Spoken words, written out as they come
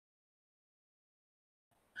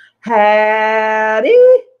Howdy!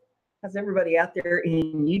 How's everybody out there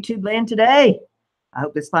in YouTube land today? I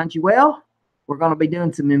hope this finds you well. We're going to be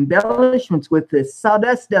doing some embellishments with this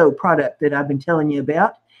SADUSDO product that I've been telling you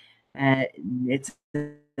about. It's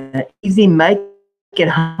an easy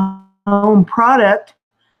make-at-home product.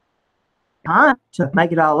 Time to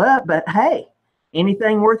make it all up, but hey,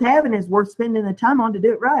 anything worth having is worth spending the time on to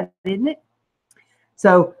do it right, isn't it?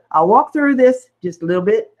 So I'll walk through this just a little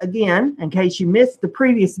bit again in case you missed the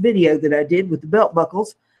previous video that I did with the belt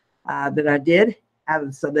buckles that I did out of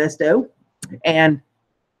the SADUSDO. And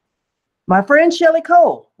my friend Shelly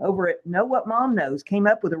Cole over at Know What Mom Knows came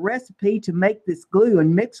up with a recipe to make this glue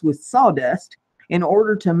and mix with sawdust in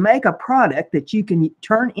order to make a product that you can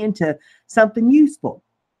turn into something useful.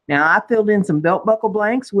 Now, I filled in some belt buckle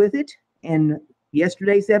blanks with it in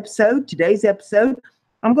yesterday's episode. Today's episode,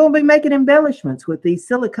 I'm going to be making embellishments with these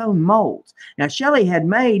silicone molds. Now, Shelly had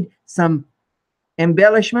made some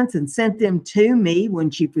embellishments and sent them to me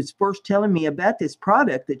when she was first telling me about this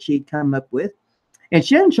product that she'd come up with. And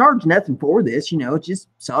she doesn't charge nothing for this. You know, it's just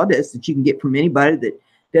sawdust that you can get from anybody that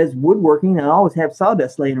does woodworking and always have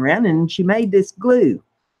sawdust laying around. And she made this glue.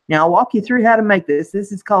 Now, I'll walk you through how to make this.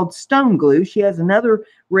 This is called stone glue. She has another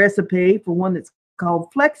recipe for one that's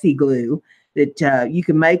called flexi glue that you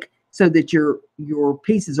can make so that your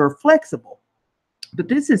pieces are flexible. But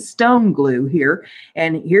this is stone glue here,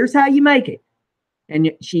 and here's how you make it. And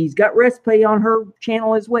she's got recipe on her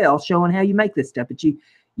channel as well showing how you make this stuff. But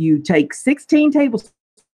you take 16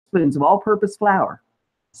 tablespoons of all-purpose flour,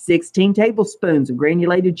 16 tablespoons of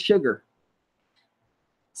granulated sugar,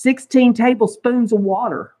 16 tablespoons of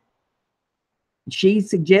water. She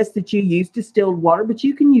suggests that you use distilled water, but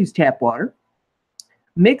you can use tap water.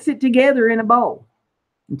 Mix it together in a bowl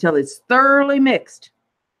until it's thoroughly mixed.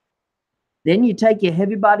 Then you take your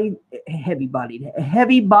heavy-bottomed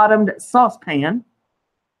saucepan,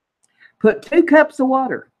 put 2 cups of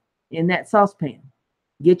water in that saucepan.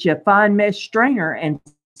 Get you a fine mesh strainer and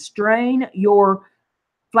strain your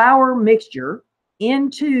flour mixture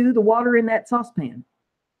into the water in that saucepan.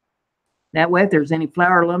 That way, if there's any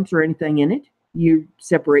flour lumps or anything in it, you're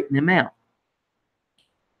separating them out.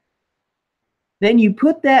 Then you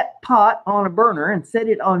put that pot on a burner and set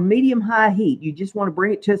it on medium-high heat. You just want to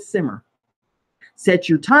bring it to a simmer. Set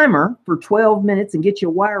your timer for 12 minutes and get your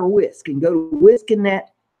wire whisk and go to whisking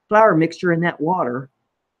that flour mixture in that water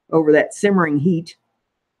over that simmering heat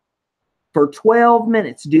for 12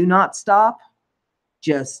 minutes. Do not stop.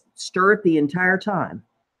 Just stir it the entire time.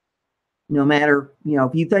 No matter,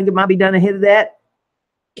 if you think it might be done ahead of that,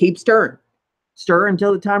 keep stirring. Stir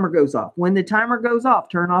until the timer goes off. When the timer goes off,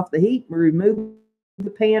 turn off the heat, remove the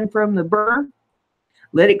pan from the burner,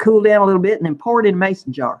 let it cool down a little bit, and then pour it in a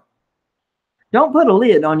mason jar. Don't put a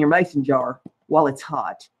lid on your mason jar while it's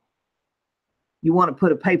hot. You want to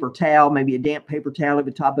put a paper towel, maybe a damp paper towel over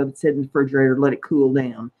the top of it, set in the refrigerator, let it cool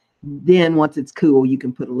down. Then once it's cool, you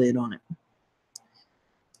can put a lid on it.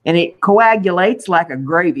 And it coagulates like a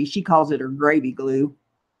gravy. She calls it her gravy glue.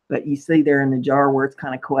 But you see there in the jar where it's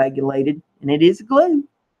kind of coagulated. And it is glue.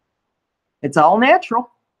 It's all natural.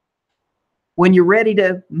 When you're ready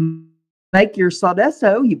to make your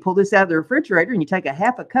SADUSDO, you pull this out of the refrigerator and you take a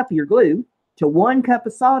half a cup of your glue to 1 cup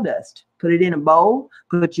of sawdust. Put it in a bowl,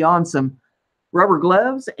 put you on some rubber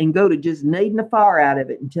gloves, and go to just kneading the fire out of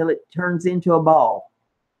it until it turns into a ball.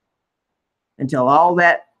 Until all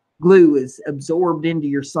that glue is absorbed into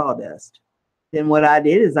your sawdust. Then what I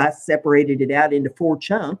did is I separated it out into 4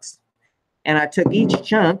 chunks, and I took each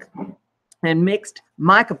chunk and mixed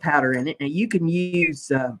mica powder in it. Now you can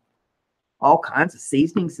use all kinds of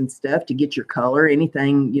seasonings and stuff to get your color,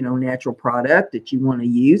 anything, natural product that you want to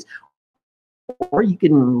use, or you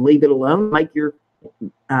can leave it alone, make your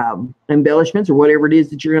embellishments or whatever it is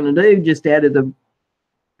that you're going to do just out of the,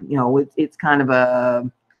 it's kind of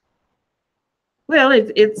a, well,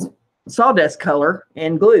 it's sawdust color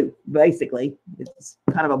and glue, basically. It's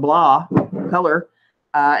kind of a blah color.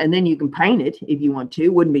 And then you can paint it if you want to.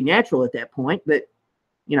 Wouldn't be natural at that point, but,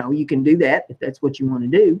 you can do that if that's what you want to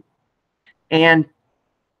do. And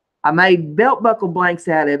I made belt buckle blanks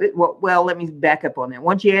out of it. Well, let me back up on that.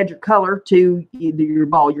 Once you add your color to your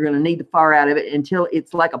ball, you're going to need the fire out of it until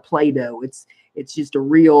it's like a Play-Doh. It's just a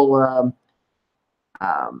real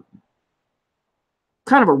kind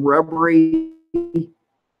of a rubbery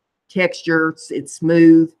texture. It's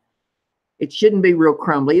smooth. It shouldn't be real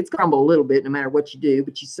crumbly. It's crumble a little bit no matter what you do,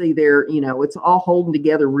 but you see there, it's all holding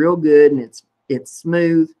together real good, and it's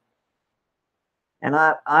smooth. And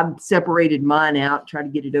I've separated mine out, try to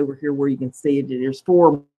get it over here where you can see it. There's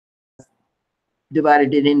 4,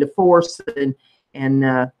 divided it into 4,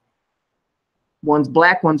 and One's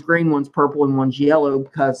black, one's green, one's purple, and one's yellow,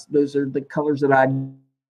 because those are the colors that I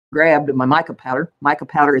grabbed in my mica powder. Mica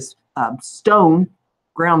powder is stone,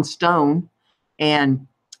 ground stone, and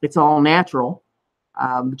it's all natural.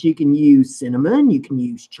 But you can use cinnamon, you can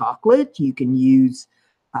use chocolate, you can use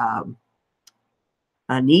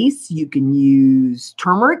anise, you can use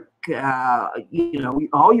turmeric, you know,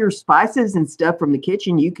 all your spices and stuff from the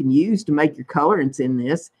kitchen you can use to make your colorants in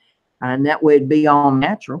this, and that would be all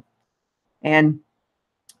natural. And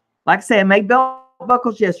like I say, I made belt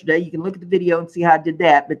buckles yesterday. You can look at the video and see how I did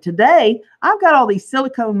that. But today, I've got all these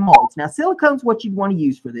silicone molds. Now, silicone's what you'd want to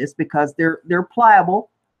use for this, because they're pliable,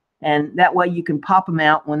 and that way you can pop them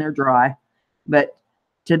out when they're dry. But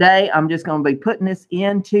today, I'm just going to be putting this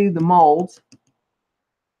into the molds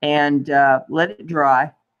and let it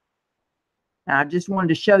dry. Now, I just wanted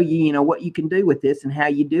to show you, you know, what you can do with this and how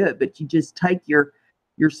you do it. But you just take your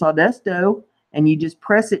sawdust dough and you just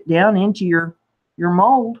press it down into your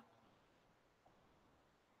mold.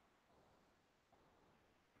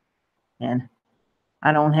 And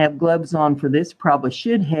I don't have gloves on for this, probably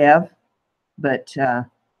should have, but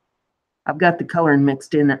I've got the coloring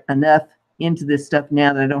mixed in enough into this stuff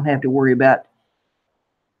now that I don't have to worry about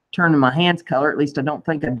turning my hands color. At least I don't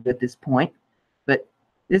think I do at this point. But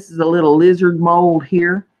this is a little lizard mold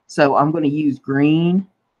here, so I'm going to use green.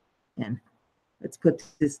 And let's put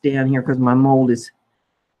this down here because my mold is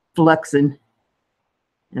fluxing.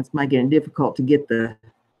 That's making it difficult to get the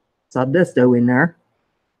SADUSDO in there.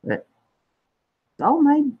 But it's all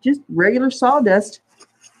made just regular sawdust.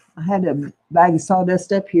 I had a bag of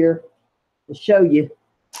sawdust up here to show you.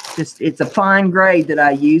 Just, it's a fine grade that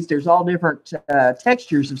I use. There's all different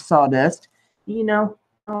textures of sawdust. You know,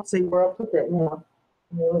 I'll see where I'll put that now.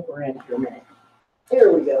 Let me look around for a minute.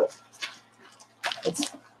 Here we go.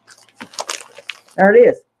 There it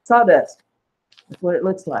is, sawdust. That's what it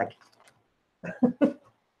looks like.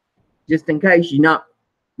 Just in case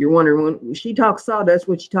you're wondering, when she talks sawdust,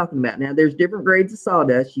 what's she talking about? Now, there's different grades of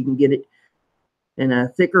sawdust. You can get it in a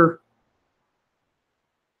thicker,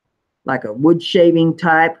 like a wood shaving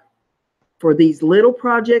type. For these little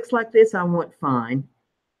projects like this, I want fine.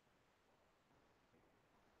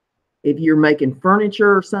 If you're making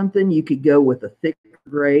furniture or something, you could go with a thicker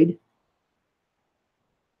grade.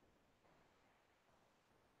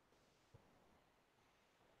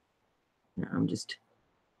 Now I'm just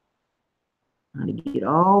trying to get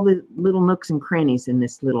all the little nooks and crannies in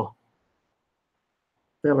this little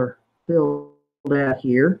feller filled out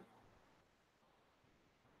here.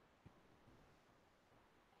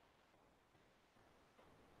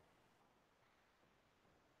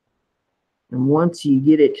 And once you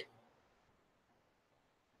get it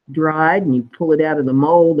dried and you pull it out of the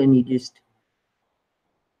mold, and you just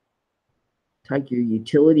take your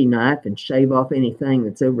utility knife and shave off anything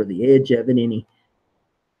that's over the edge of it, any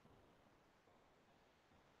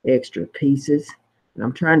extra pieces. And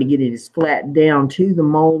I'm trying to get it as flat down to the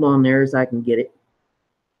mold on there as I can get it.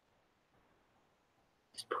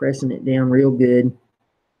 Just pressing it down real good.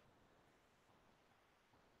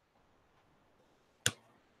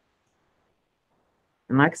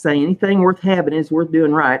 And like I say, anything worth having is worth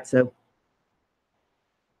doing right. So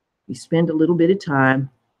you spend a little bit of time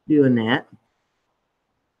doing that.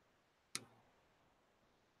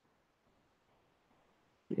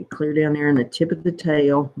 Get it clear down there in the tip of the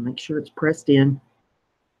tail. Make sure it's pressed in.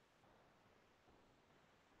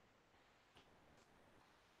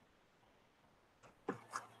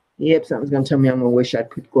 Yep, something's going to tell me I'm going to wish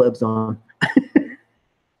I'd put gloves on.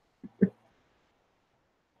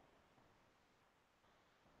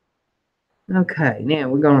 Okay, now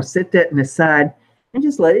we're going to set that in the side and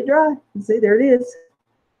just let it dry. See, there it is.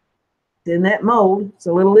 It's in that mold. It's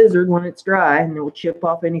a little lizard when it's dry, and it will chip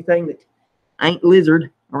off anything that ain't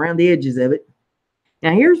lizard around the edges of it.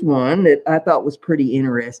 Now, here's one that I thought was pretty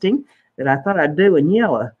interesting that I thought I'd do in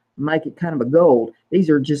yellow, make it kind of a gold. These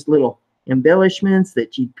are just little embellishments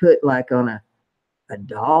that you'd put like on a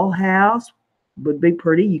dollhouse. Would be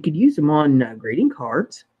pretty. You could use them on greeting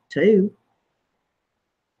cards too.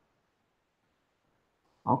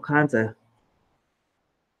 All kinds of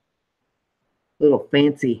little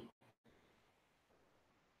fancy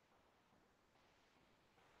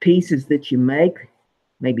pieces that you make,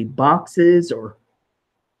 maybe boxes, or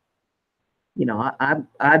you know,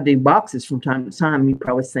 I do boxes from time to time. You've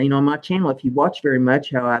probably seen on my channel, if you watch very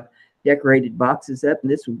much, how I've decorated boxes up,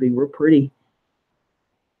 and this would be real pretty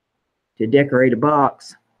to decorate a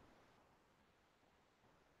box.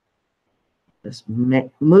 Just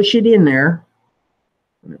mush it in there.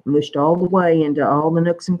 Mushed all the way into all the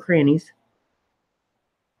nooks and crannies.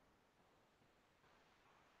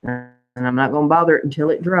 And I'm not going to bother it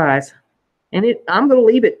until it dries. And I'm going to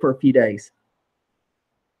leave it for a few days.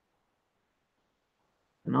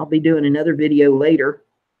 And I'll be doing another video later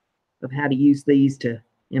of how to use these to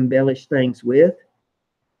embellish things with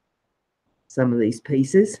some of these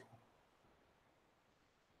pieces.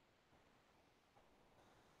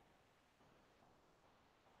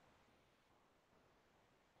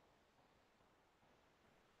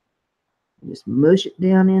 Just mush it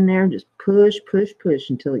down in there. Just push, push, push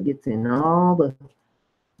until it gets in all the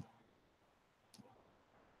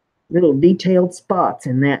little detailed spots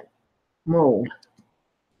in that mold.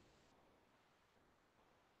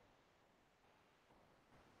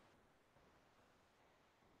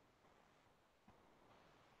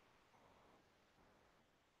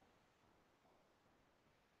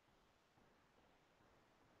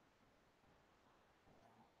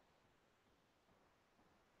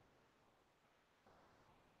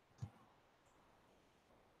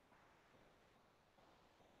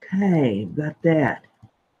 Okay, got that.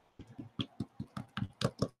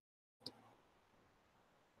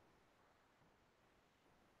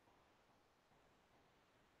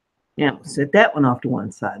 Now, set that one off to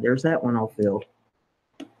one side. There's that one all filled.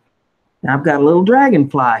 Now, I've got a little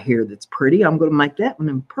dragonfly here that's pretty. I'm going to make that one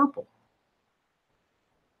in purple.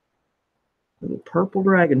 Little purple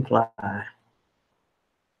dragonfly.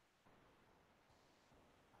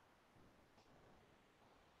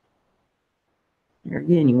 There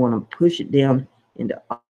again, you want to push it down into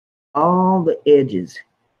all the edges.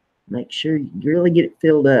 Make sure you really get it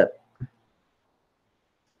filled up.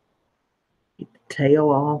 Get the tail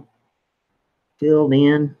all filled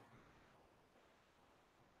in.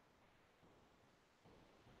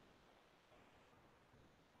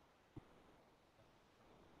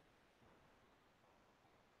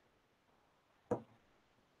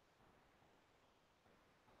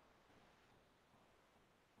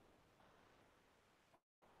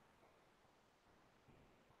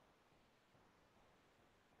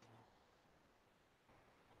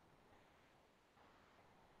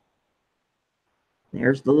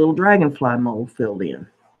 There's the little dragonfly mold filled in.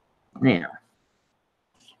 Now,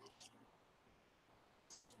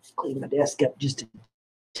 clean my desk up just a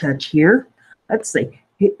touch here. Let's see.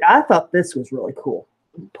 I thought this was really cool.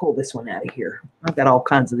 Pull this one out of here. I've got all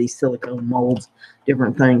kinds of these silicone molds,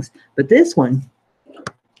 different things. But this one,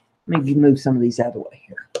 maybe move some of these out of the way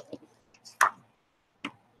here.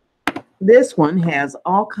 This one has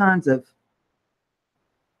all kinds of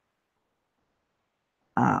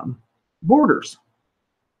borders.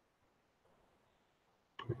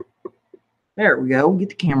 There we go. Get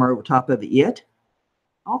the camera over top of it yet.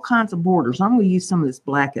 All kinds of borders. I'm going to use some of this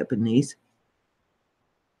black up in these.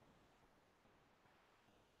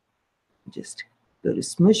 Just go to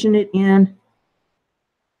smushing it in.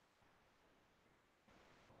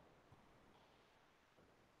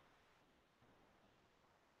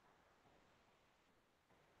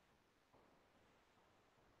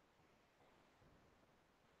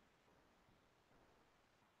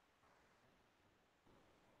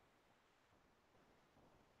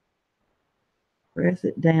 Press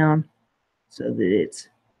it down so that it's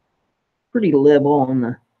pretty level on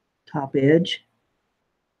the top edge.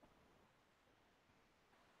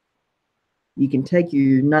 You can take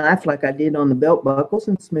your knife like I did on the belt buckles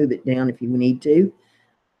and smooth it down if you need to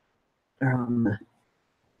on the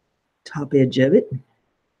top edge of it.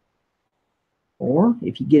 Or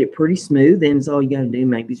if you get it pretty smooth, then it's all you got to do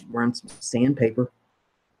maybe is run some sandpaper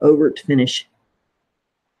over it to finish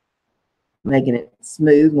making it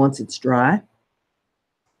smooth once it's dry.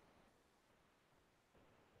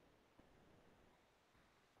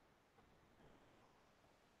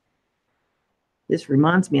 This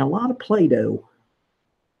reminds me a lot of Play-Doh,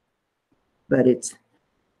 but it's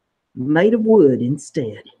made of wood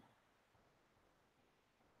instead.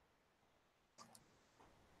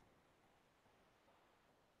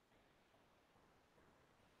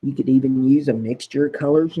 You could even use a mixture of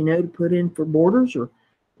colors, you know, to put in for borders or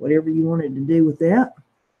whatever you wanted to do with that.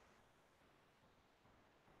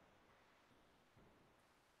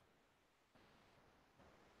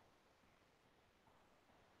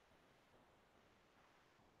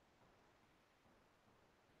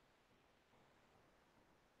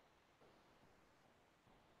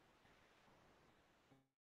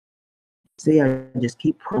 See, I just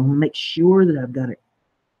keep trying to make sure that I've got it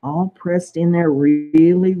all pressed in there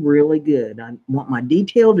really, really good. I want my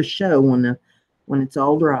detail to show when it's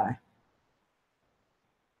all dry.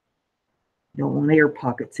 Don't want air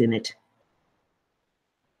pockets in it.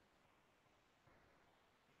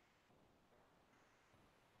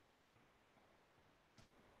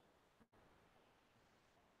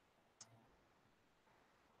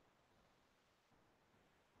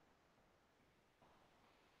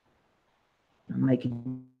 I'm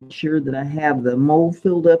making sure that I have the mold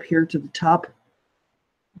filled up here to the top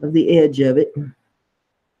of the edge of it.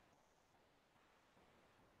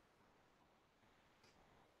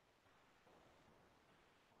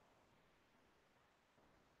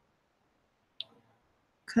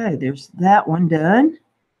 Okay, there's that one done.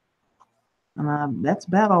 That's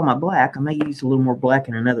about all my black. I may use a little more black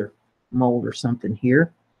in another mold or something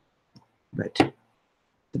here, but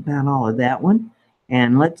about all of that one.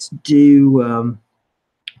 And let's do,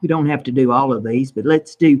 we don't have to do all of these, but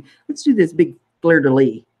let's do this big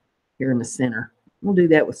fleur-de-lis here in the center. We'll do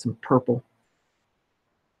that with some purple.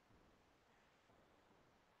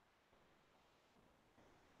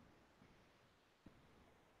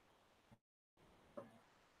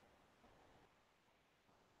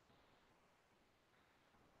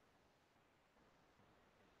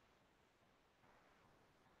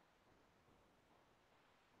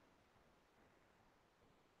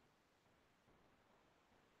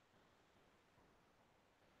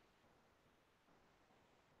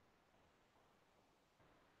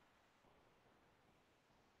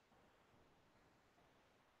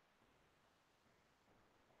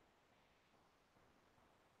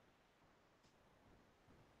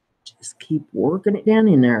 Just keep working it down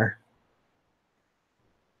in there.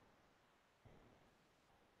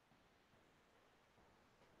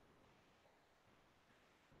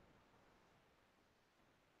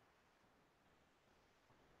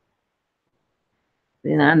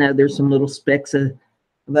 Then I know there's some little specks of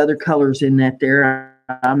other colors in that there.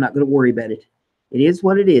 I'm not going to worry about it. It is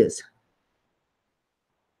what it is.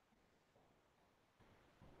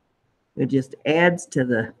 It just adds to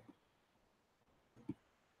the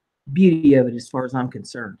beauty of it as far as I'm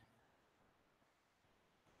concerned.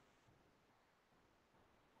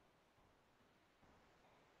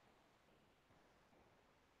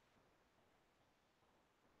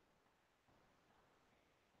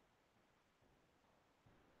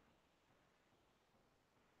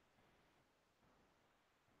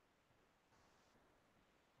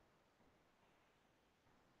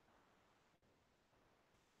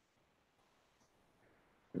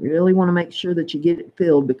 Really want to make sure that you get it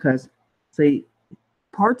filled because, see,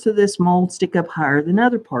 parts of this mold stick up higher than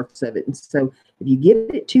other parts of it. And so if you get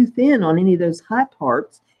it too thin on any of those high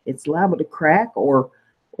parts, it's liable to crack or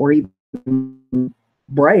even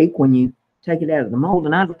break when you take it out of the mold.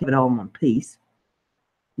 And I look at it all in one piece.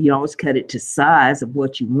 You always cut it to size of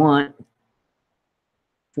what you want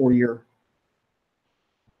for your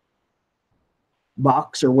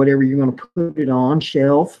box or whatever you're going to put it on,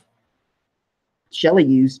 shelf. Shelley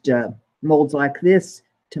used molds like this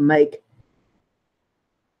to make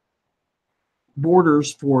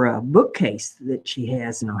borders for a bookcase that she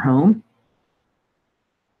has in her home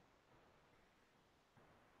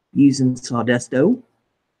using SADUSDO.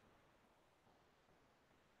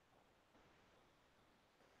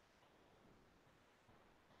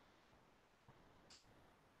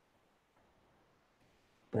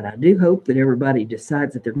 But I do hope that everybody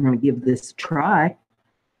decides that they're going to give this a try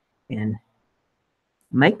and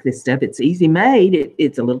make this stuff. It's easy made.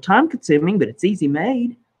 It's a little time consuming, but it's easy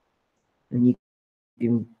made. And you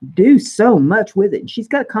can do so much with it. And she's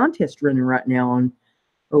got a contest running right now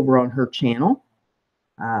over on her channel.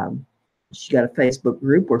 She's got a Facebook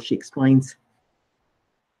group where she explains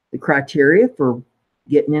the criteria for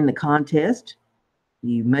getting in the contest.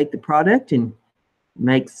 You make the product and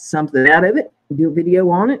make something out of it, do a video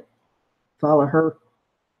on it, follow her.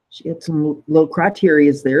 She got some little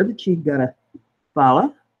criteria there that you've got to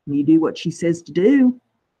follow. You do what she says to do.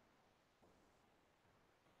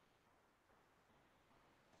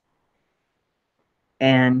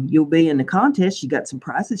 And you'll be in the contest. She got some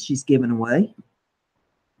prizes she's giving away.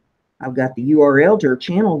 I've got the URL to her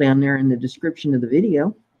channel down there in the description of the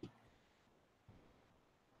video.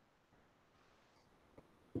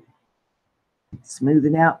 Smooth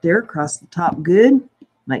it out there across the top good.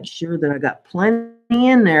 Make sure that I got plenty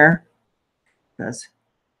in there because,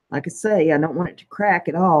 like I say, I don't want it to crack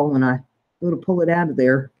at all when I go to pull it out of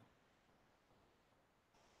there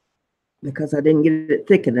because I didn't get it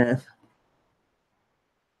thick enough.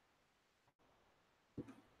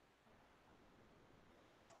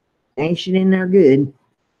 Ash it in there good.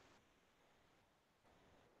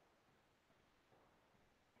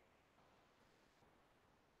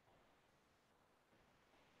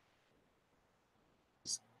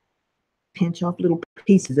 Pinch off little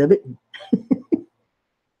pieces of it.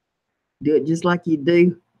 Do it just like you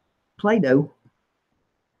do Play-Doh.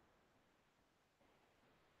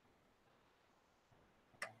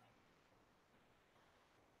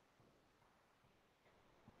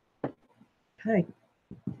 Okay.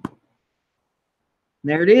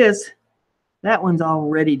 There it is. That one's all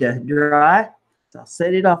ready to dry. So I'll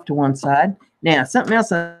set it off to one side. Now, something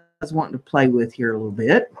else I was wanting to play with here a little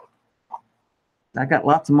bit. I got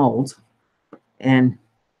lots of molds. And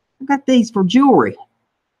I got these for jewelry.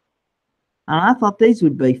 And I thought these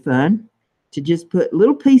would be fun to just put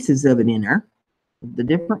little pieces of it in there, the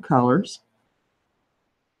different colors.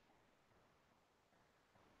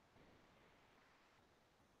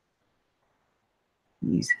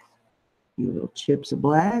 Use a few little chips of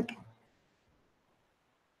black,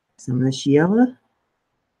 some of this yellow.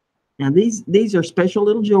 Now these are special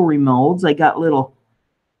little jewelry molds. They got little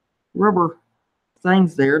rubber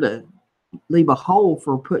things there to leave a hole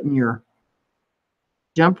for putting your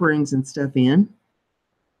jump rings and stuff in.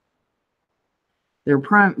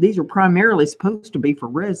 These are primarily supposed to be for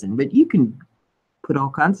resin, but you can put all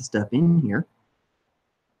kinds of stuff in here.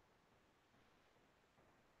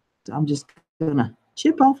 So I'm just gonna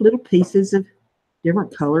chip off little pieces of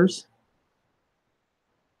different colors.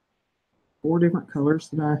 4 different colors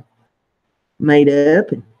that I made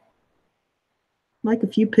up, and make a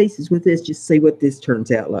few pieces with this, just see what this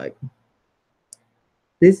turns out like.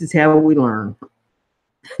 This is how we learn.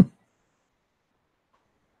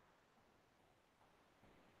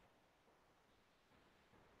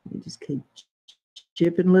 You just keep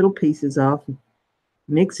chipping little pieces off,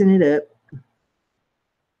 mixing it up.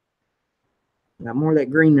 Got more of that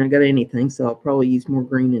green than I got anything, so I'll probably use more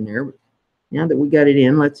green in there. But now that we got it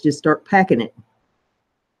in, let's just start packing it.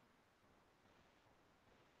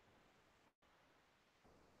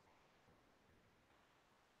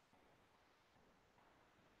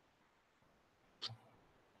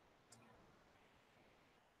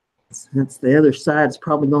 Since the other side's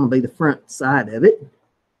probably going to be the front side of it,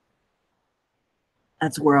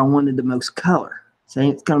 that's where I wanted the most color. So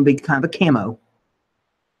it's going to be kind of a camo.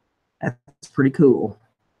 That's pretty cool.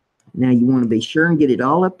 Now you want to be sure and get it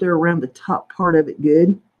all up there around the top part of it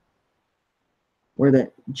good, where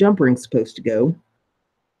that jump ring's supposed to go.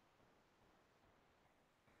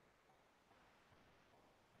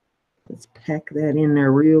 Let's pack that in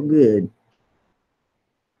there real good.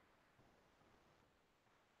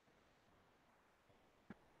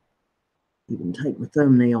 You can take my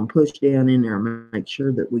thumbnail and push down in there and make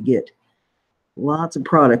sure that we get lots of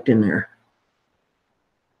product in there.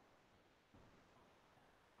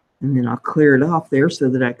 And then I'll clear it off there so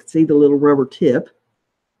that I can see the little rubber tip.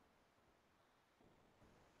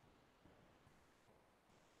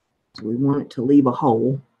 So we want it to leave a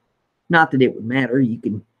hole. Not that it would matter. You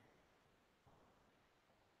can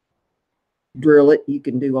drill it. You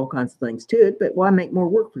can do all kinds of things to it, but why make more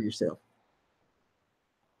work for yourself?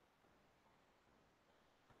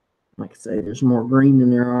 Like I say, there's more green than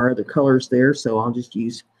there are other colors there, so I'll just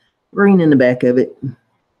use green in the back of it.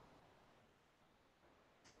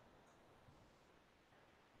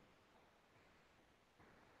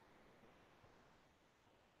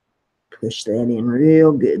 Push that in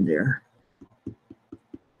real good there.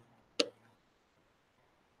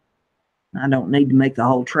 I don't need to make the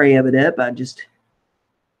whole tray of it up. I just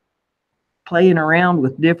playing around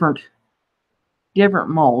with different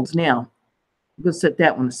molds. Now, I'm going to set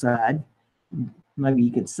that one aside. Maybe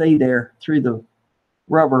you can see there through the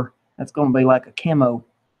rubber. That's going to be like a camo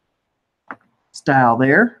style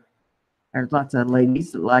there. There's lots of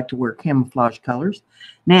ladies that like to wear camouflage colors.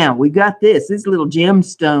 Now, we got these little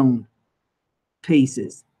gemstone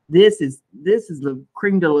pieces. This is the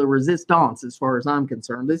creme de la resistance as far as I'm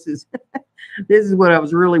concerned. This is this is what I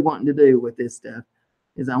was really wanting to do with this stuff,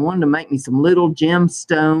 is I wanted to make me some little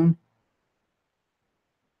gemstone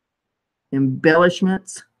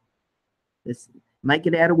embellishments. Let's make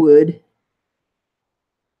it out of wood.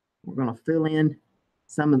 We're going to fill in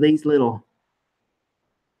some of these little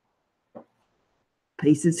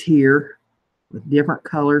pieces here with different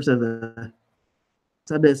colors of the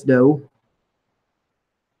SADUSDO.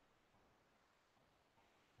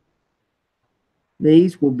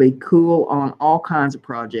 These will be cool on all kinds of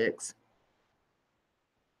projects.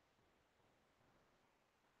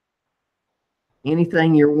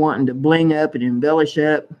 Anything you're wanting to bling up and embellish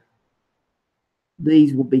up,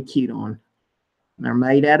 these will be cute on. They're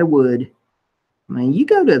made out of wood. I mean, you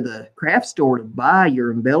go to the craft store to buy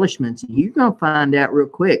your embellishments, and you're going to find out real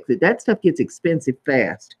quick that that stuff gets expensive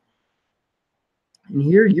fast. And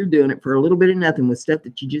here you're doing it for a little bit of nothing with stuff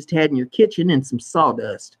that you just had in your kitchen and some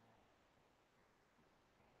sawdust.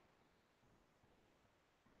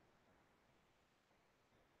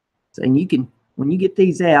 So you can, when you get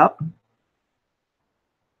these out,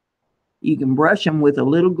 you can brush them with a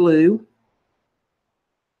little glue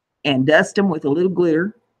and dust them with a little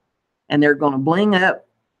glitter, and they're going to bling up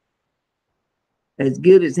as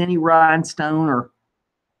good as any rhinestone or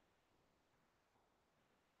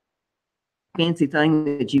fancy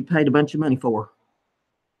thing that you paid a bunch of money for.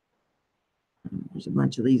 There's a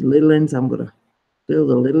bunch of these little ones. I'm going to fill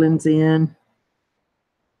the little ones in.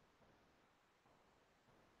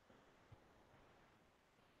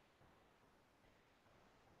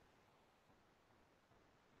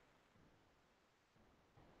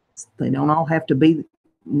 They don't all have to be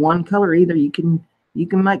one color either. You can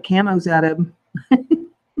make camos out of them.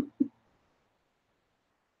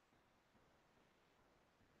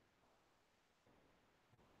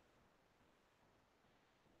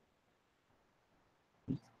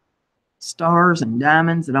 Stars and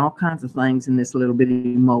diamonds and all kinds of things in this little bitty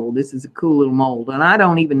mold. This is a cool little mold, and I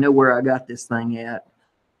don't even know where I got this thing at.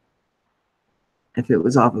 If it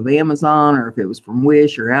was off of Amazon or if it was from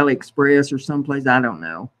Wish or AliExpress or someplace, I don't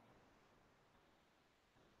know.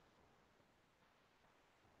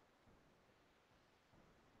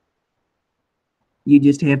 You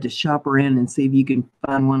just have to shop around and see if you can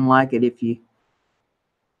find one like it if you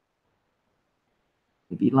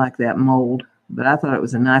like that mold. But I thought it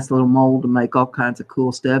was a nice little mold to make all kinds of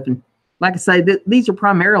cool stuff. And like I say, these are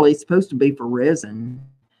primarily supposed to be for resin.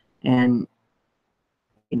 And,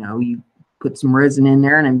 you know, you put some resin in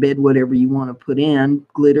there and embed whatever you want to put in,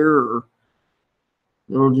 glitter or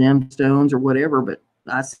little gemstones or whatever. But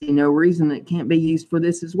I see no reason that it can't be used for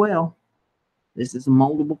this as well. This is a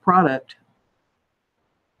moldable product.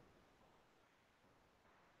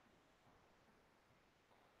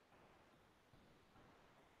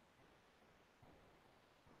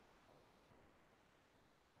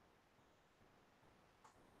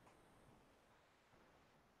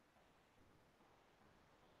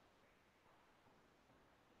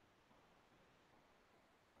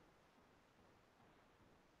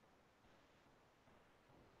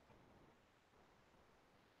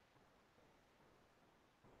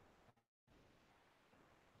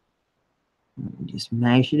 Just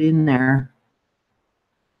mash it in there.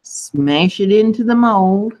 Smash it into the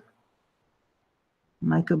mold.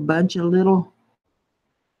 Make a bunch of little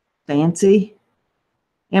fancy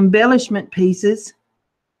embellishment pieces.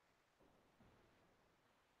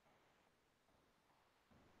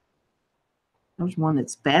 There's one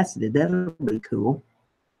that's faceted. That'll be cool.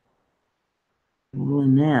 Roll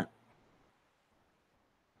in that.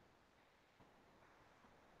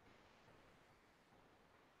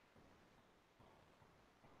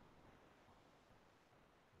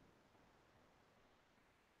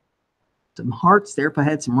 Some hearts there. If I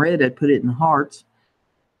had some red, I'd put it in the hearts.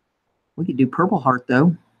 We could do purple heart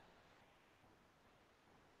though.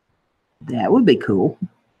 That would be cool.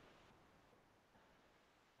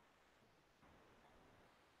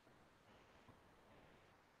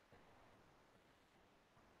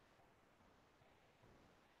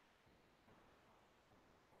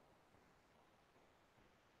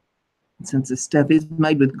 Since this stuff is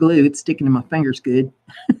made with glue, it's sticking to my fingers good.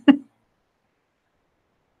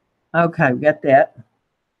 Okay, we got that.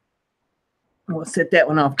 We'll set that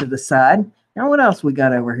one off to the side. Now, what else we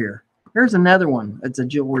got over here? Here's another one. It's a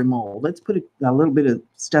jewelry mold. Let's put a little bit of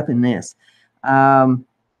stuff in this.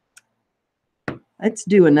 Let's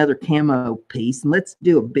do another camo piece, and let's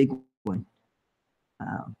do a big one.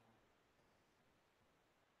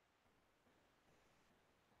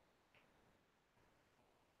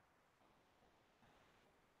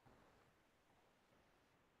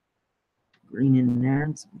 Green in there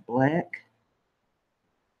and some black.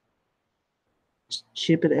 Just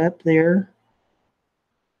chip it up there.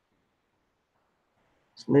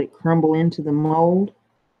 Just let it crumble into the mold.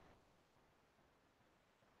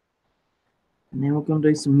 And then we're going to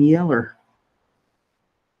do some yeller.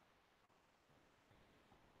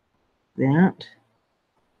 That.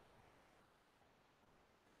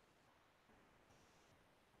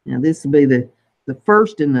 Now this will be the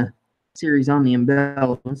first in the series on the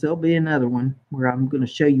embellishments. There'll be another one where I'm going to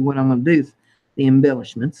show you what I'm going to do with the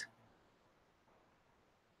embellishments.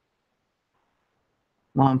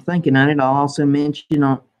 While I'm thinking on it, I'll also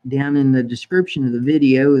mention down in the description of the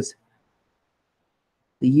video is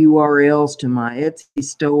the URLs to my Etsy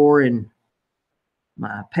store and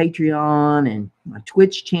my Patreon and my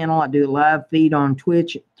Twitch channel. I do a live feed on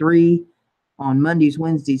Twitch at 3 on Mondays,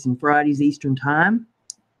 Wednesdays, and Fridays Eastern Time.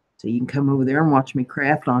 So you can come over there and watch me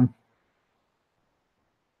craft on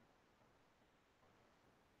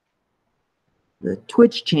the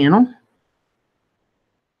Twitch channel.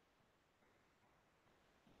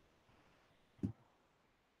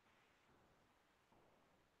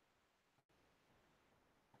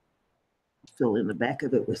 Fill in the back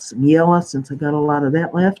of it with some yellow since I got a lot of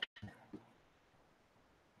that left.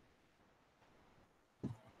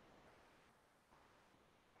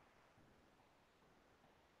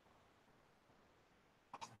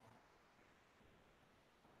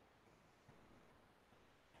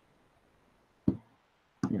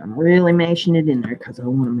 I'm really mashing it in there because I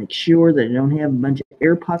want to make sure that I don't have a bunch of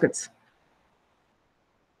air pockets.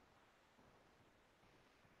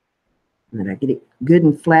 And that I get it good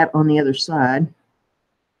and flat on the other side,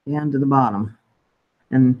 down to the bottom.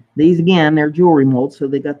 And these, again, they're jewelry molds, so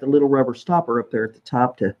they got the little rubber stopper up there at the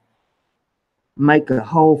top to make a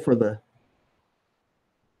hole for the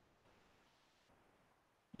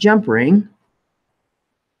jump ring.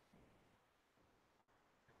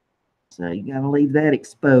 So you got to leave that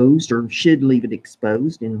exposed, or should leave it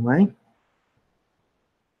exposed anyway.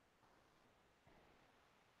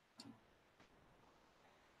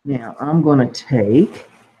 Now I'm going to take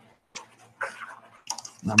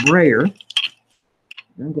my brayer.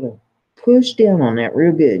 I'm going to push down on that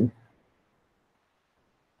real good.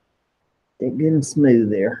 Get good and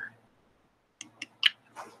smooth there.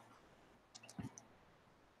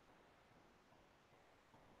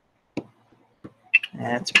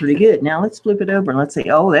 That's pretty good. Now let's flip it over and let's say,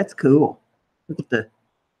 oh, that's cool. Look at the,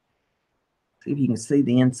 see if you can see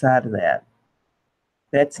the inside of that.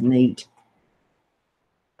 That's neat.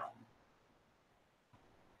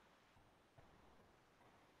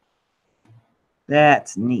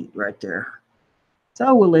 That's neat right there.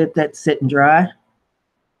 So we'll let that sit and dry.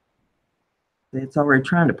 It's already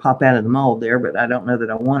trying to pop out of the mold there, but I don't know that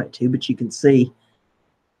I want it to, but you can see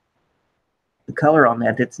the color on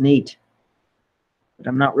that. That's neat. But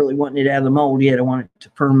I'm not really wanting it out of the mold yet. I want it to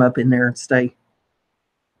firm up in there and stay.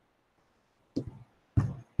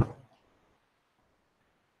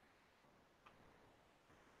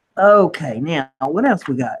 Okay, now what else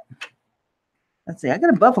we got? Let's see, I got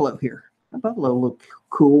a buffalo here. A buffalo look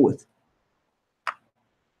cool with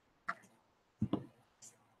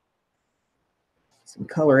some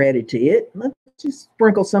color added to it. Let's just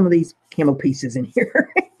sprinkle some of these camo pieces in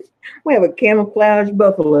here. We have a camouflage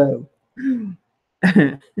buffalo.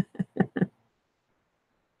 I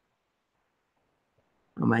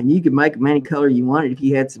mean, you could make them any color you wanted if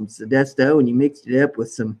you had some SADUSDO and you mixed it up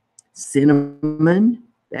with some cinnamon.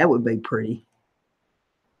 That would be pretty.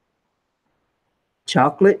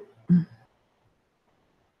 Chocolate.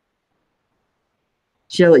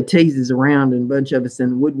 Shelley teases around, and a bunch of us in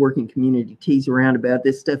the woodworking community tease around about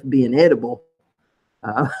this stuff being edible.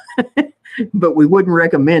 But we wouldn't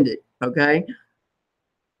recommend it, okay?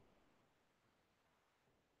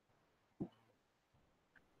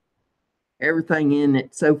 Everything in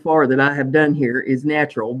it so far that I have done here is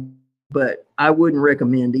natural, but I wouldn't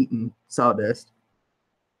recommend eating sawdust.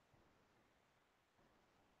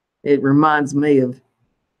 It reminds me of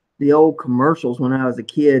the old commercials when I was a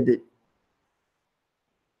kid that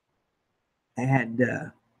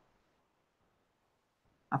had,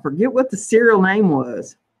 I forget what the cereal name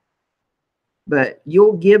was, but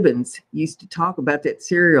Yul Gibbons used to talk about that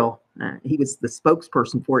cereal. He was the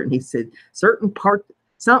spokesperson for it, and he said certain parts,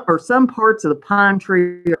 some parts of the pine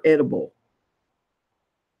tree are edible.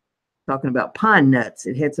 Talking about pine nuts.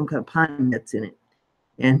 It had some kind of pine nuts in it.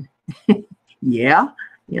 And yeah,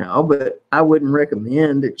 you know, but I wouldn't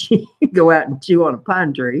recommend that you go out and chew on a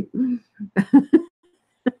pine tree.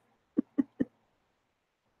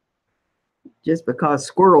 Just because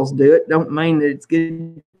squirrels do it don't mean that it's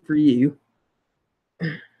good for you.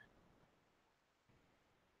 And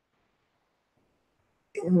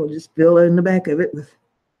we'll just fill in the back of it with,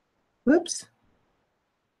 whoops,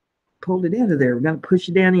 pulled it out of there. We're going to push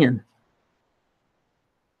it down in.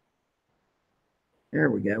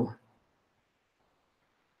 There we go.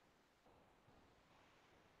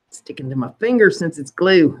 Sticking to my finger since it's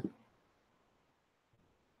glue.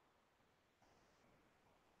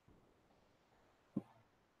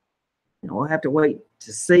 And we'll have to wait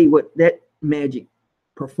to see what that magic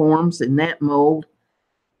performs in that mold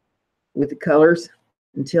with the colors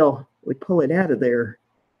until we pull it out of there.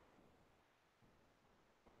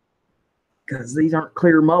 Because these aren't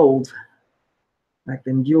clear molds like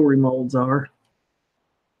them jewelry molds are.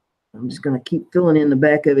 I'm just going to keep filling in the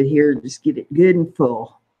back of it here. Just get it good and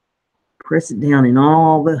full. Press it down in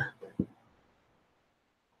all the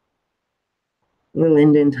little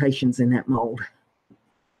indentations in that mold.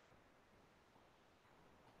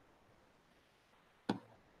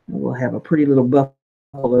 We'll have a pretty little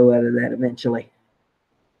buffalo out of that eventually.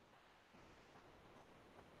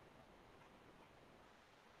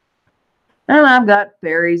 And I've got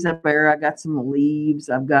fairies up there. I got some leaves.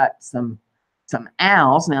 I've got some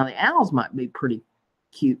owls. Now the owls might be pretty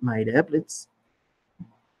cute made up. It's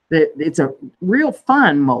a real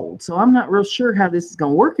fine mold, so I'm not real sure how this is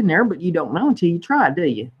going to work in there, but you don't know until you try, do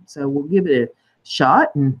you? So we'll give it a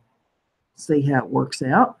shot and see how it works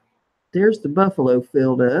out. There's the buffalo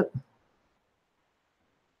filled up.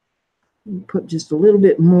 Put just a little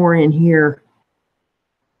bit more in here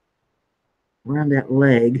around that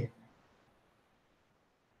leg.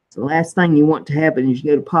 So the last thing you want to happen is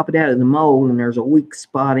you go to pop it out of the mold and there's a weak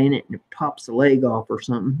spot in it and it pops the leg off or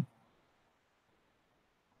something.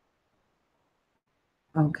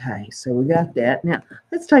 Okay, so we got that. Now,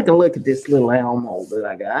 let's take a look at this little owl mold that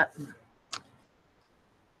I got.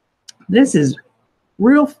 This is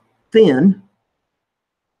real thin.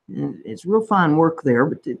 It's real fine work there,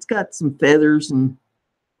 but it's got some feathers and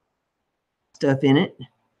stuff in it.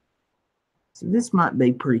 So this might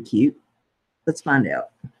be pretty cute. Let's find out.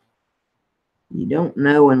 You don't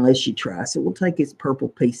know unless you try. So we'll take this purple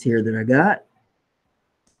piece here that I got,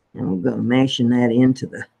 and we'll go mashing that into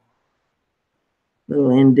the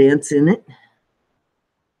little indents in it.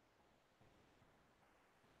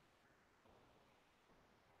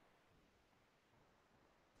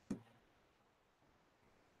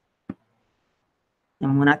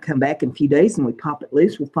 And when I come back in a few days and we pop it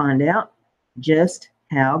loose, we'll find out just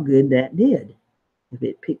how good that did. If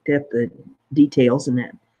it picked up the details in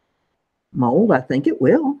that mold, I think it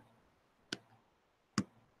will.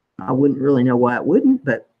 I wouldn't really know why it wouldn't,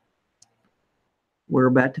 but we're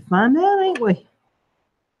about to find out, ain't we?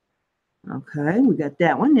 Okay, we got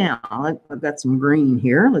that one. Now, I've got some green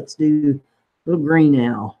here. Let's do a little green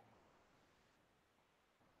owl.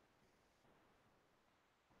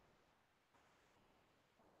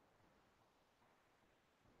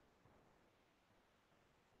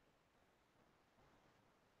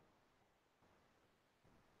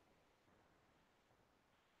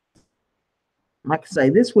 Like I say,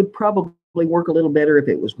 this would probably work a little better if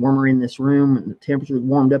it was warmer in this room and the temperature was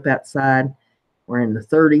warmed up outside. We're in the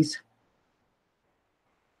 30s.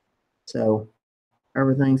 So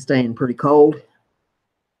everything's staying pretty cold.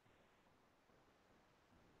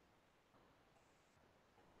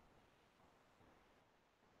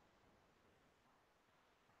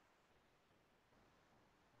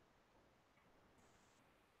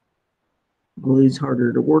 Glue's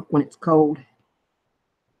harder to work when it's cold,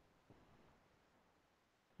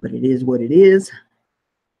 but it is what it is.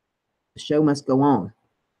 The show must go on.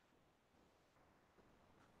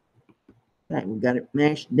 Okay, we got it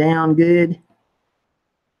mashed down good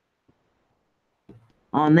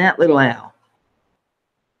on that little owl.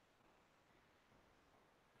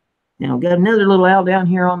 Now we've got another little owl down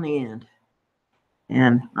here on the end,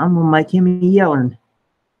 and I'm gonna make him a yellern.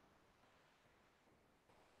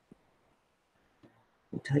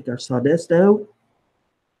 We'll take our SADUSDO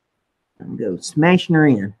and go smashing her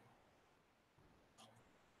in.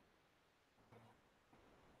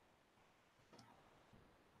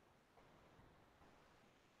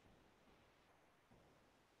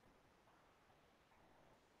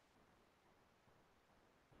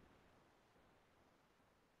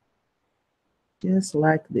 Just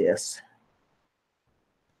like this.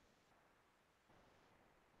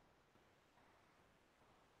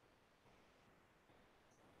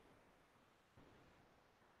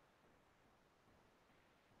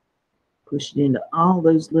 Push it into all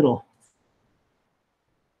those little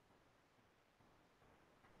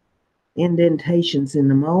indentations in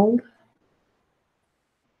the mold.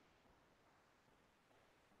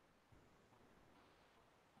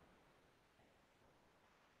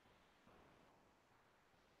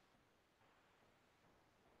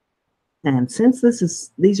 And since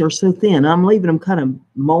these are so thin, I'm leaving them kind of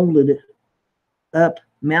molded up,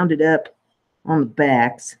 mounted up on the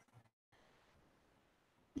backs,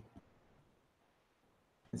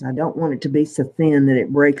 because I don't want it to be so thin that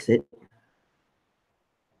it breaks it.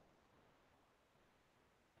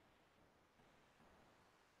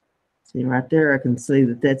 See right there, I can see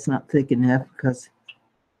that that's not thick enough because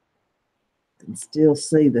I can still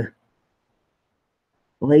see the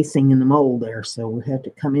lacing in the mold there. So we have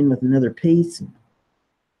to come in with another piece and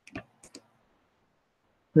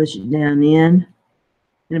push it down in.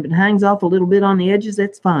 And if it hangs off a little bit on the edges,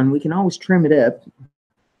 that's fine. We can always trim it up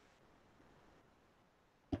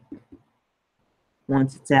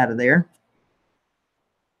once it's out of there,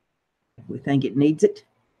 if we think it needs it.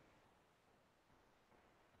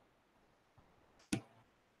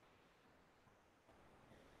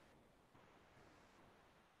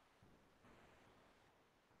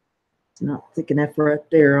 It's not thick enough right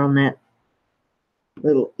there on that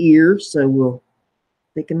little ear, so we'll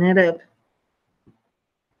thicken that up.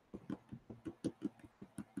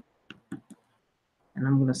 And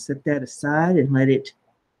I'm going to set that aside and let it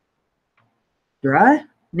dry.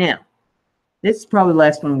 Now, this is probably the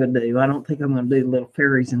last one I'm going to do. I don't think I'm going to do the little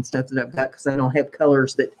fairies and stuff that I've got because I don't have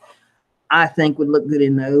colors that I think would look good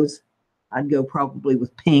in those. I'd go probably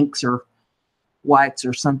with pinks or whites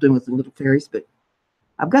or something with the little fairies, but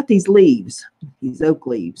I've got these leaves, these oak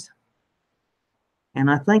leaves. And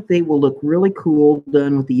I think they will look really cool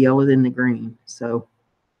done with the yellow and the green. So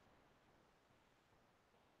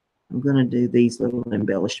I'm going to do these little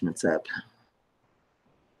embellishments up.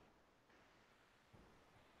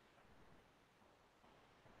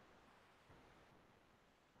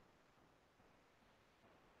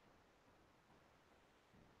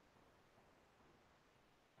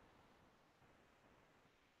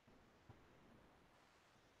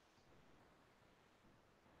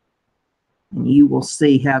 And you will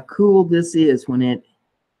see how cool this is when it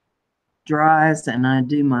dries and I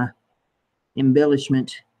do my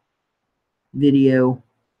embellishment video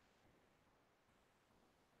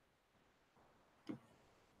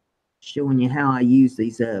showing you how I use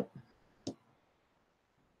these up.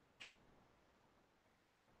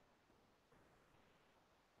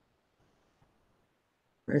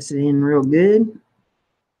 Press it in real good.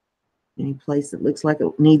 Any place that looks like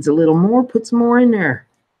it needs a little more, put some more in there.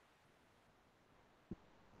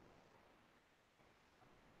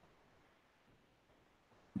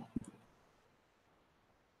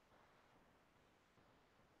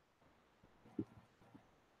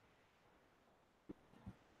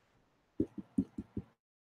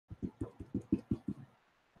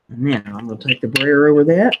 And now I'm going to take the brayer over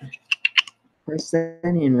that. Press that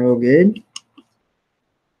in real good.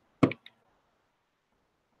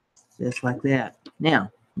 Just like that.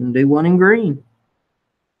 Now, I'm going to do one in green.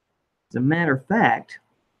 As a matter of fact,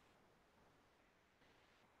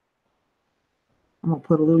 I'm going to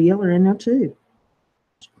put a little yellow in there too.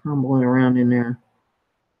 Just crumbling around in there.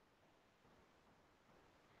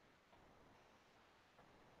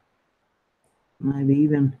 Maybe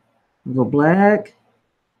even a little black.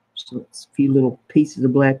 So it's a few little pieces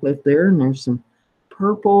of black left there. And there's some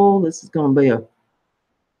purple. This is going to be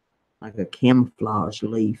like a camouflage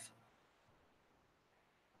leaf.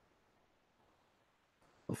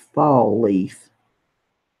 A fall leaf.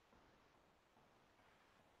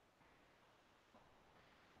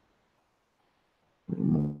 A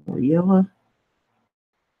little more yellow.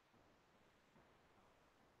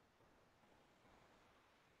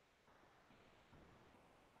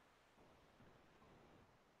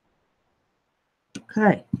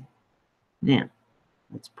 Okay. Now,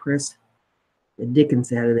 let's press the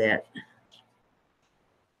dickens out of that.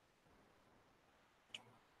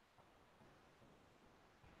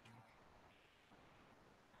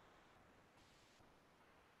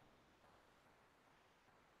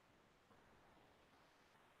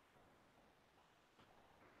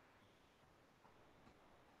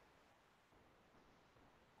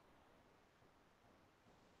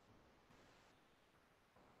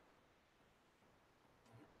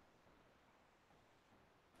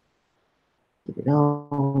 Get it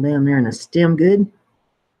all down there in the stem good.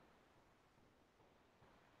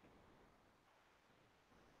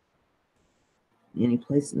 Any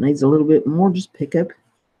place that needs a little bit more, just pick up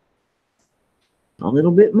a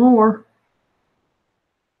little bit more.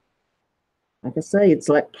 Like I say, it's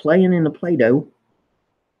like playing in the Play-Doh.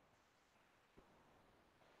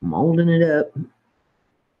 Molding it up.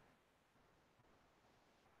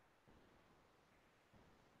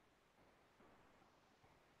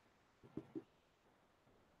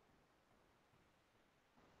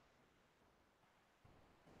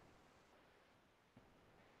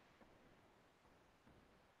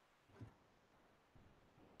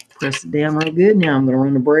 Press it down real good. Now I'm going to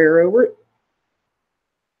run the brayer over it.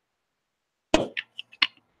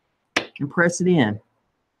 And press it in.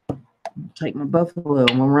 Take my buffalo. I'm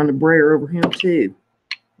going to run the brayer over him too.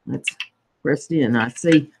 Let's press it in. I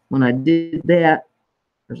see when I did that,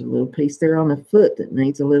 there's a little piece there on the foot that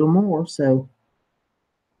needs a little more. So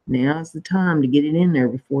now is the time to get it in there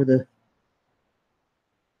before it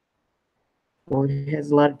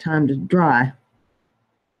has a lot of time to dry.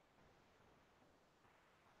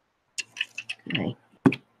 Okay.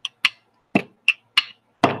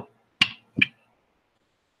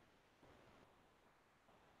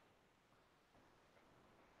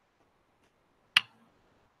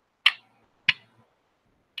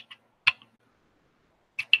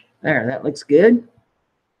 There, that looks good.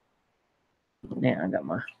 Now I got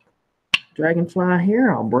my dragonfly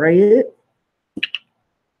here. I'll braid it.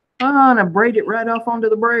 Oh, and I braid it right off onto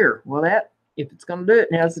the brayer. Well, that, if it's going to do it,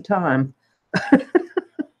 now's the time.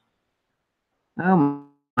 Oh,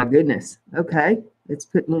 my goodness. Okay, let's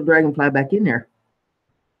put a little dragonfly back in there.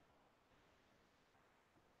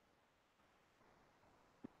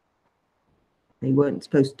 He wasn't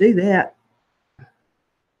supposed to do that.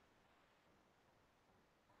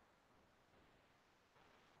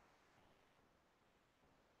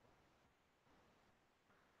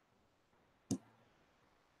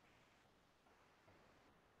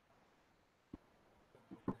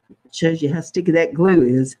 Shows you how sticky that glue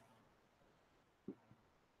is.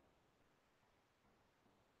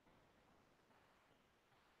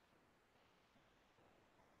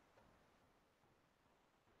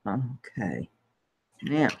 Okay.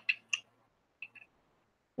 Now,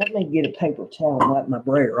 let me get a paper towel and wipe my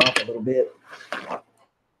brayer off a little bit.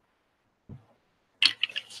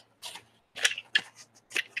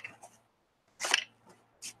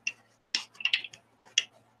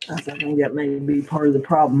 I think that may be part of the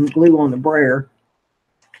problem. Glue on the brayer.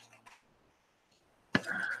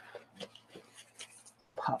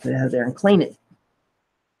 Pop it out of there and clean it.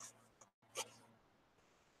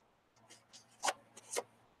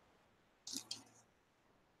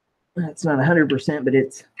 That's not 100%, but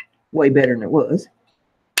it's way better than it was.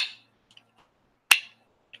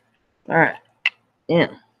 All right. Yeah.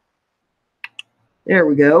 There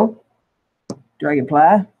we go.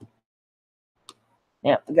 Dragonfly.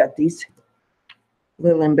 Now, I got these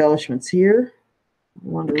little embellishments here. I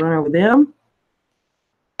want to run over them.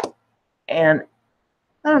 And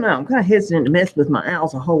I don't know, I'm kind of hesitant to mess with my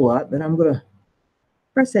owls a whole lot, but I'm going to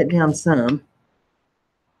press that down some.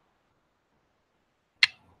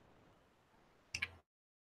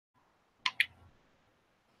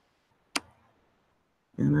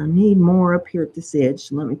 And I need more up here at this edge,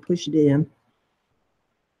 so let me push it in.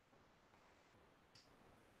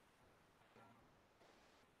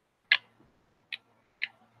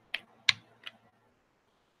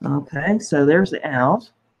 Okay, so there's the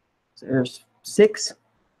owls. So there's 6.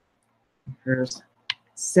 There's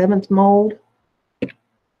 7th mold.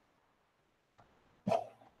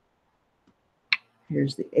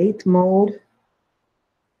 Here's the 8th mold.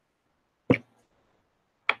 The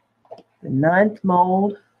 9th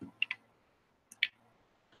mold.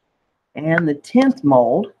 And the 10th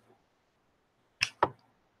mold.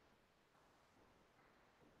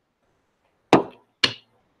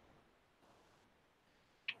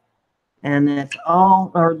 And that's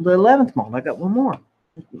all, or the 11th mold. I got one more.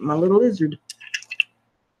 My little lizard.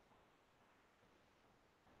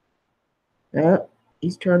 Yep,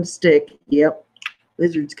 he's trying to stick. Yep,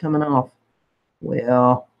 lizard's coming off.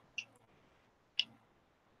 Well,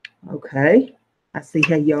 okay. I see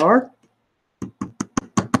how you are.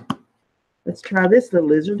 Let's try this little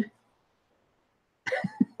lizard.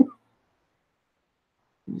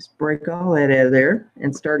 Just break all that out of there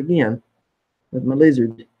and start again with my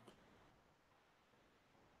lizard.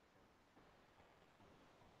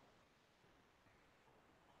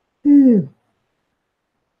 Whew.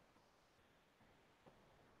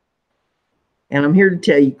 And I'm here to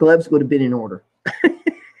tell you, gloves would have been in order.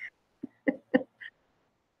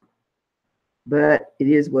 But it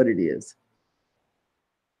is what it is.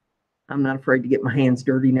 I'm not afraid to get my hands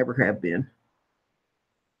dirty, never have been.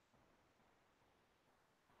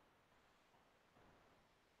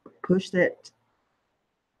 Push that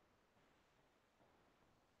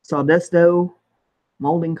SADUSDO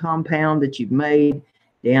molding compound that you've made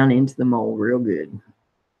down into the mold real good.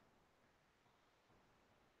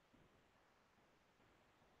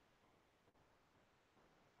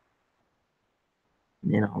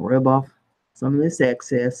 And then I'll rub off some of this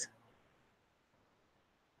excess.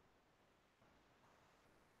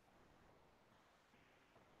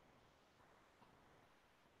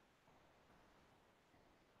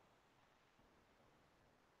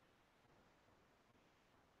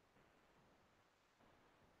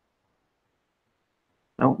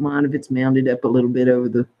 Don't mind if it's mounded up a little bit over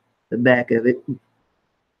the back of it.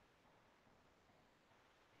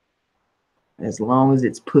 As long as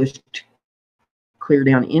it's pushed clear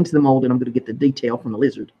down into the mold, and I'm going to get the detail from the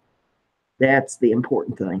lizard. That's the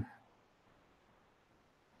important thing.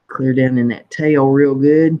 Clear down in that tail real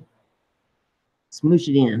good. Smoosh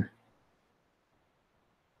it in.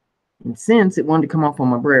 And since it wanted to come off on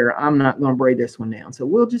my brayer, I'm not going to braid this one down. So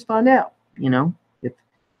we'll just find out, you know, if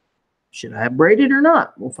should I have braided or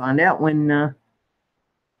not. We'll find out when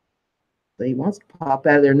he wants to pop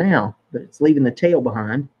out of there now, but it's leaving the tail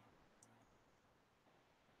behind.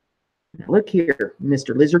 Now look here,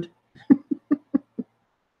 Mr. Lizard.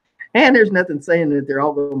 And there's nothing saying that they're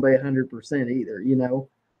all going to be 100% either, you know,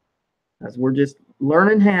 as we're just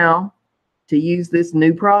learning how to use this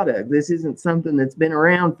new product. This isn't something that's been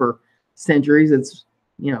around for centuries. It's,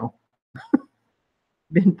 you know,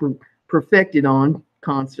 been perfected on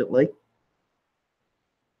constantly.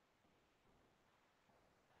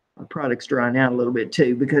 My product's drying out a little bit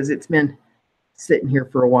too because it's been sitting here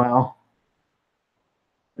for a while.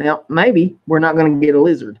 Now, maybe we're not going to get a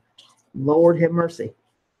lizard. Lord have mercy.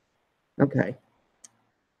 Okay.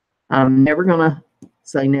 I'm never going to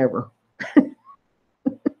say never.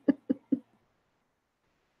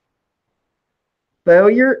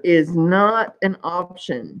 Failure is not an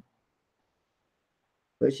option.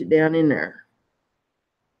 Push it down in there.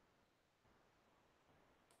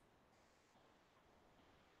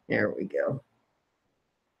 There we go.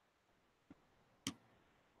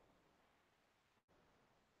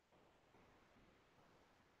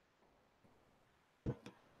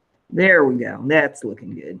 There we go. That's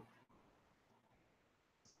looking good.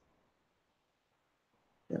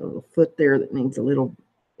 Got a little foot there that needs a little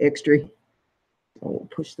extra. So we'll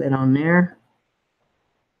push that on there.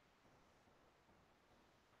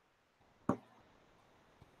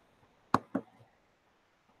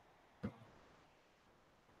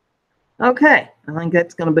 Okay, I think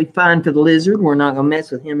that's going to be fine for the lizard. We're not going to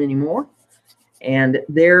mess with him anymore. And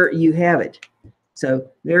there you have it. So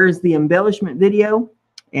there's the embellishment video,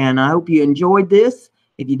 and I hope you enjoyed this.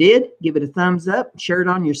 If you did, give it a thumbs up, share it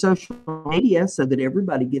on your social media so that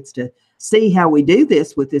everybody gets to see how we do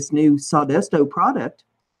this with this new SADUSDO product.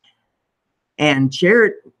 And share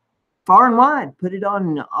it far and wide. Put it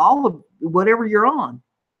on all of whatever you're on.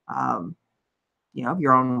 You know, if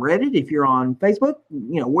you're on Reddit, if you're on Facebook,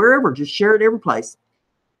 you know, wherever, just share it every place.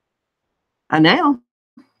 And now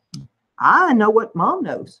I know what Mom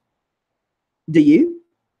knows. Do you?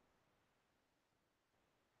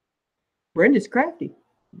 Brenda's crafty.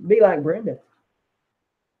 Be like Brenda.